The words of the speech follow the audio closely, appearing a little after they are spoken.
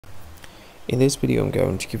In this video, I'm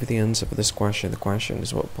going to give you the answer for this question. The question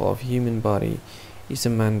is, what part of human body is the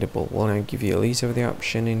mandible? Well, I'll give you a list of the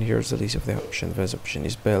option, and here's the list of the option. The first option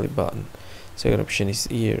is belly button. Second option is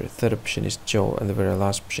ear. Third option is jaw, and the very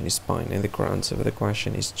last option is spine. And the correct answer for the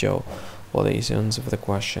question is jaw. Well, that is the answer for the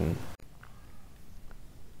question.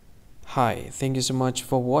 Hi, thank you so much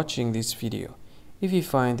for watching this video. If you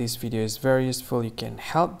find this video is very useful, you can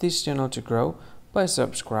help this channel to grow by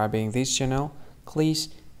subscribing this channel. Please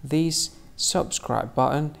this subscribe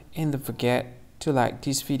button and don't forget to like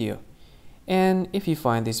this video. And if you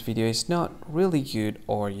find this video is not really good,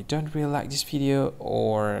 or you don't really like this video,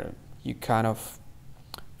 or you kind of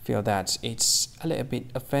feel that it's a little bit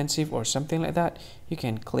offensive or something like that, you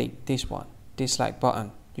can click this one, dislike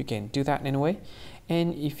button. You can do that anyway.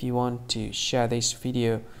 And if you want to share this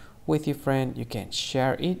video with your friend, you can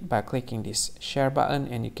share it by clicking this share button,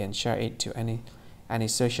 and you can share it to any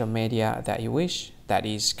social media that you wish that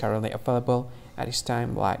is currently available at this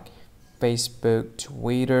time, like Facebook,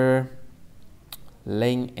 Twitter,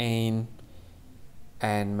 LinkedIn,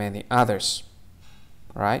 and many others,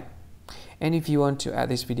 right? And if you want to add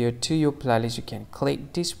this video to your playlist, you can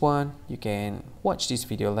click this one. You can watch this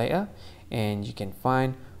video later, and you can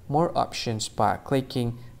find more options by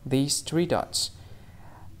clicking these three dots.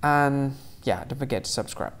 And yeah, don't forget to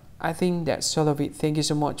subscribe. I think that's all of it. Thank you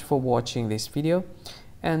so much for watching this video,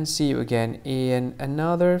 and see you again in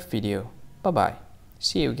another video. Bye bye.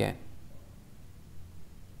 See you again.